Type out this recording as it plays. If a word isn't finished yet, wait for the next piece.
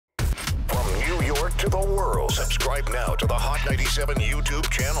to the world. Subscribe now to the Hot 97 YouTube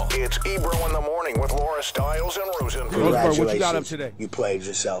channel. It's Ebro in the Morning with Laura Stiles and Rosenberg. Congratulations. What you got up today? You played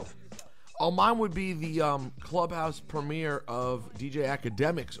yourself. Oh, mine would be the Clubhouse premiere of DJ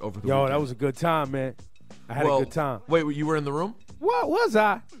Akademiks over the Yo, weekend. that was a good time, man. I had a good time. Wait, you were in the room? What was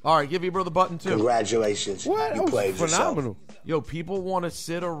I? All right, give Ebro the button, too. Congratulations. What? You That played was phenomenal. yourself. Yo, people want to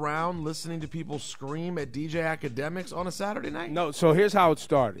sit around listening to people scream at DJ Akademiks on a Saturday night? No, so here's how it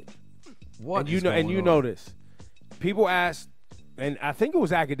started. What And is you know, going and you on? know this. People asked, and I think it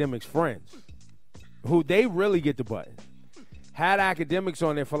was Akademiks' friends, who they really get the button. Had Akademiks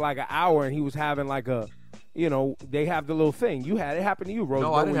on there for like an hour, and he was having like a, you know, they have the little thing. You had it happen to you, Rose.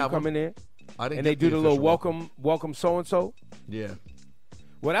 No, I didn't when have you come one. in there, I didn't and they get do the little official welcome so and so. Yeah.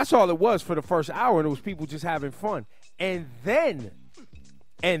 Well, that's all it was for the first hour, and it was people just having fun. And then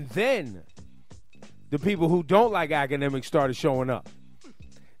the people who don't like Akademiks started showing up.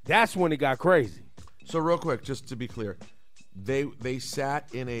 That's when it got crazy. So real quick, just to be clear, they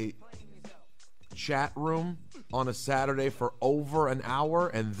sat in a chat room on a Saturday for over an hour,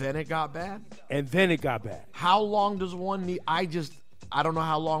 and then it got bad? And then it got bad. How long does one need? I don't know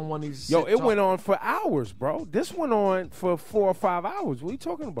how long one needs to Yo, sit it went on for hours, bro. This went on for 4 or 5 hours. What are you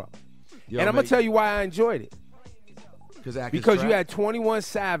talking about? Yo, and I'm going to tell you why I enjoyed it. Because you had 21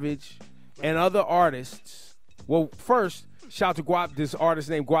 Savage and other artists. Well, first, shout to Guap, this artist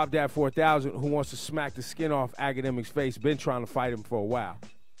named Guap Dad 4000 who wants to smack the skin off Akademiks' face. Been trying to fight him for a while.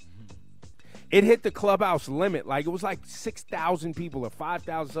 It hit the Clubhouse limit. Like, it was like 6,000 people or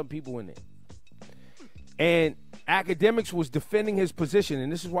 5,000 some people in there. And Akademiks was defending his position,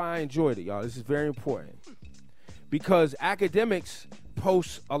 and this is why I enjoyed it, y'all. This is very important. Because Akademiks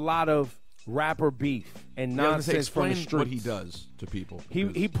posts a lot of rapper beef and nonsense from the explain streets. what he does to people.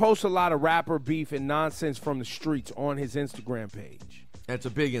 He posts a lot of rapper beef and nonsense from the streets on his Instagram page. And it's a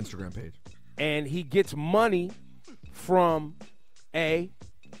big Instagram page. And he gets money from A,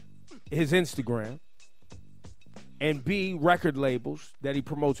 his Instagram, and B, record labels that he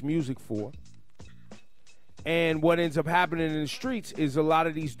promotes music for. And what ends up happening in the streets is a lot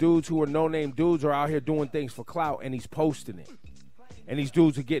of these dudes who are no-name dudes are out here doing things for clout, and he's posting it. And these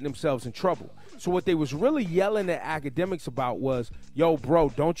dudes are getting themselves in trouble. So what they was really yelling at Akademiks about was, yo, bro,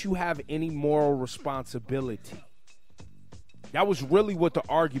 don't you have any moral responsibility? That was really what the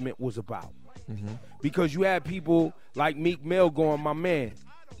argument was about. Mm-hmm. Because you had people like Meek Mill going, my man,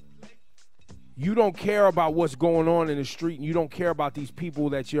 you don't care about what's going on in the street, and you don't care about these people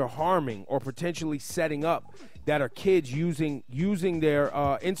that you're harming or potentially setting up that are kids using their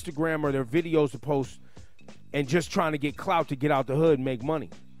Instagram or their videos to post and just trying to get clout to get out the hood and make money.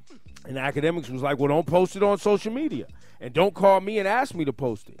 And Akademiks was like, well, don't post it on social media. And don't call me and ask me to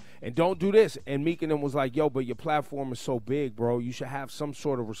post it. And don't do this. And Meek and them was like, yo, but your platform is so big, bro. You should have some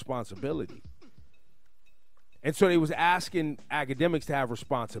sort of responsibility. And so they was asking Akademiks to have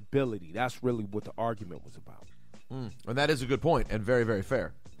responsibility. That's really what the argument was about. And that is a good point and very, very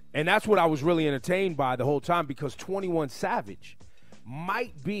fair. And that's what I was really entertained by the whole time, because 21 Savage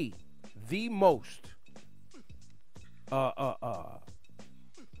might be the most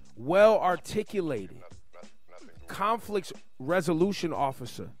well-articulated conflict resolution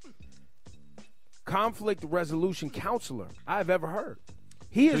officer, conflict resolution counselor I've ever heard.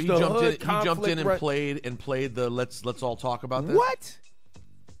 He is the hood conflict. He jumped in and played the let's all talk about this. What?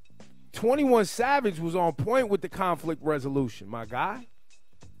 21 Savage was on point with the conflict resolution, my guy.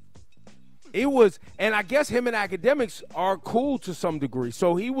 It was, and I guess him and Akademiks are cool to some degree.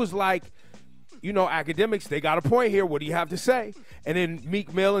 So he was like, you know, Akademiks, they got a point here. What do you have to say? And then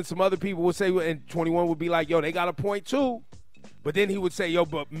Meek Mill and some other people would say, and 21 would be like, yo, they got a point too. But then he would say, yo,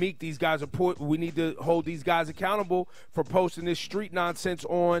 but Meek, these guys are we need to hold these guys accountable for posting this street nonsense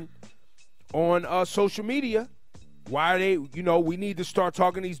on social media. Why are they, you know, we need to start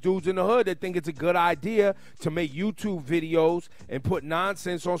talking to these dudes in the hood that think it's a good idea to make YouTube videos and put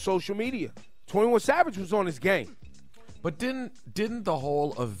nonsense on social media. 21 Savage was on his game. But didn't the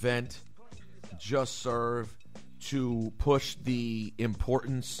whole event just serve to push the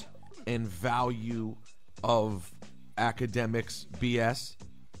importance and value of Akademiks BS?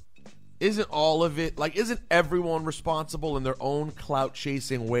 Isn't all of it, like, isn't everyone responsible in their own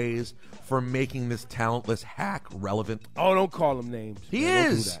clout-chasing ways for making this talentless hack relevant? Oh, don't call him names. He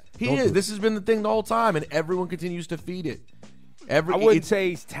man. is. He is. This has been the thing the whole time, and everyone continues to feed it. I wouldn't say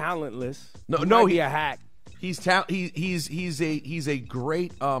he's talentless. No, he's a hack. He's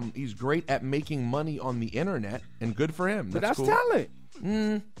great at making money on the internet, and good for him. But that's cool. talent.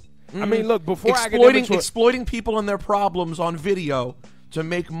 I mean, look, before exploiting people and their problems on video to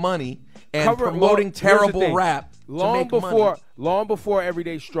make money and promoting terrible rap long to make money. Long before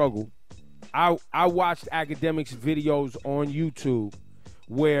Everyday Struggle, I watched Akademiks videos on YouTube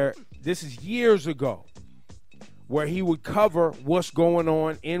where this is years ago, where he would cover what's going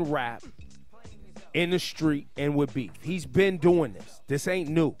on in rap, in the street, and with beef. He's been doing this. This ain't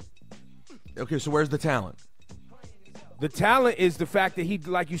new. Okay, so where's the talent? The talent is the fact that he,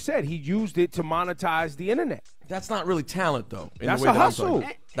 like you said, he used it to monetize the internet. That's not really talent, though. That's a hustle.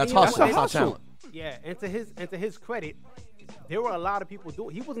 That's That's hustle. a That's not hustle. talent. Yeah, and to his credit, there were a lot of people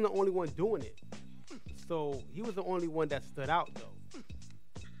doing. He wasn't the only one doing it, so he was the only one that stood out, though.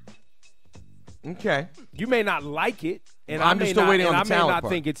 Okay. You may not like it, and I'm just still waiting on the I may talent not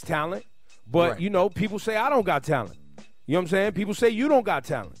part. think it's talent, but Right. you know, people say I don't got talent. You know what I'm saying? People say you don't got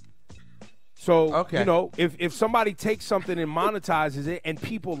talent. So Okay. you know, if somebody takes something and monetizes it, and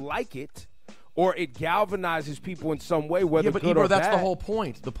people like it, or it galvanizes people in some way, whether Yeah, but good Ebro, or that's bad. the whole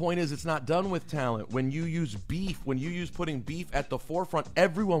point. The point is it's not done with talent. When you use beef, when you use putting beef at the forefront,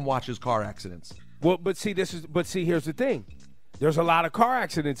 everyone watches car accidents. Well, but see, here's the thing. There's a lot of car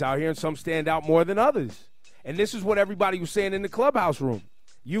accidents out here, and some stand out more than others. And this is what everybody was saying in the Clubhouse room.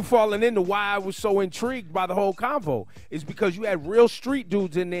 You falling into why I was so intrigued by the whole convo is because you had real street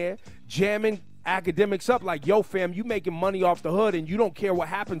dudes in there jamming Akademiks up like, yo, fam, you making money off the hood, and you don't care what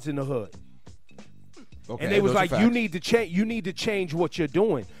happens in the hood. Okay, And they was those are like, facts. you need to change what you're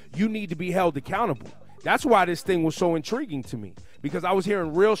doing. You need to be held accountable. That's why this thing was so intriguing to me, because I was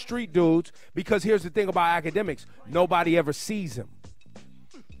hearing real street dudes, because here's the thing about Akademiks, nobody ever sees him.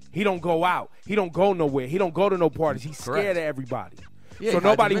 He don't go out. He don't go nowhere. He don't go to no parties. He's Correct. scared of everybody. Yeah, So he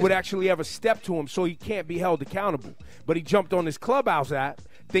nobody hides would his actually ever step to him, so he can't be held accountable. But he jumped on this Clubhouse app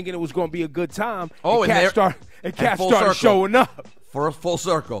thinking it was going to be a good time. Oh, and cats there- cats full started circle. showing up. For a full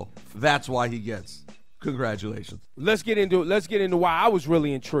circle, that's why he gets. Congratulations. Let's get into why I was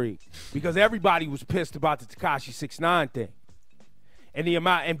really intrigued, because everybody was pissed about the Tekashi 6ix9ine thing,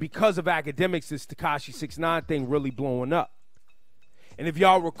 and because of Akademiks, this Tekashi 6ix9ine thing really blowing up. And if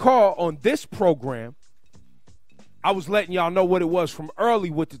y'all recall on this program, I was letting y'all know what it was from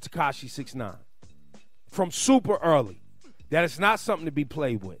early with the Tekashi 6ix9ine, from super early, that it's not something to be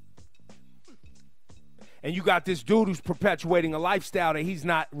played with. And you got this dude who's perpetuating a lifestyle that he's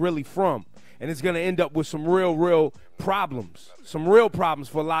not really from. And it's going to end up with some real problems. Some real problems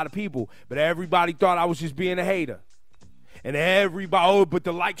for a lot of people. But everybody thought I was just being a hater. And everybody, but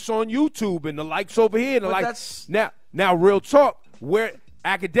the likes on YouTube and the likes over here. And the But likes. Now, real talk, where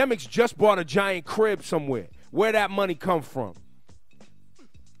Akademiks just bought a giant crib somewhere. Where that money come from?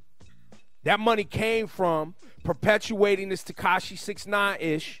 That money came from perpetuating this Tekashi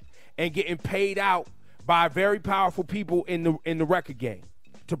 6ix9ine-ish and getting paid out by very powerful people in the record game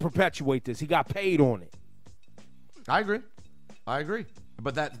to perpetuate this. He got paid on it. I agree.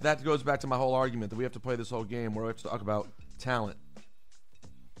 But that goes back to my whole argument that we have to play this whole game where we have to talk about talent.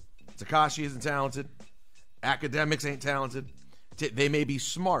 Tekashi isn't talented. Akademiks ain't talented. They may be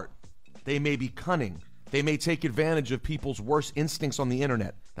smart. They may be cunning. They may take advantage of people's worst instincts on the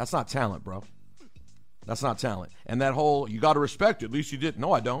internet. That's not talent, bro. That's not talent. And that whole, you got to respect it. At least you did.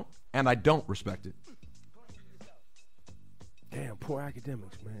 No, I don't. And I don't respect it. Damn, poor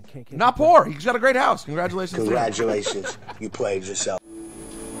Akademiks, man. Can't Not poor. He's got a great house. Congratulations. Congratulations. You played yourself.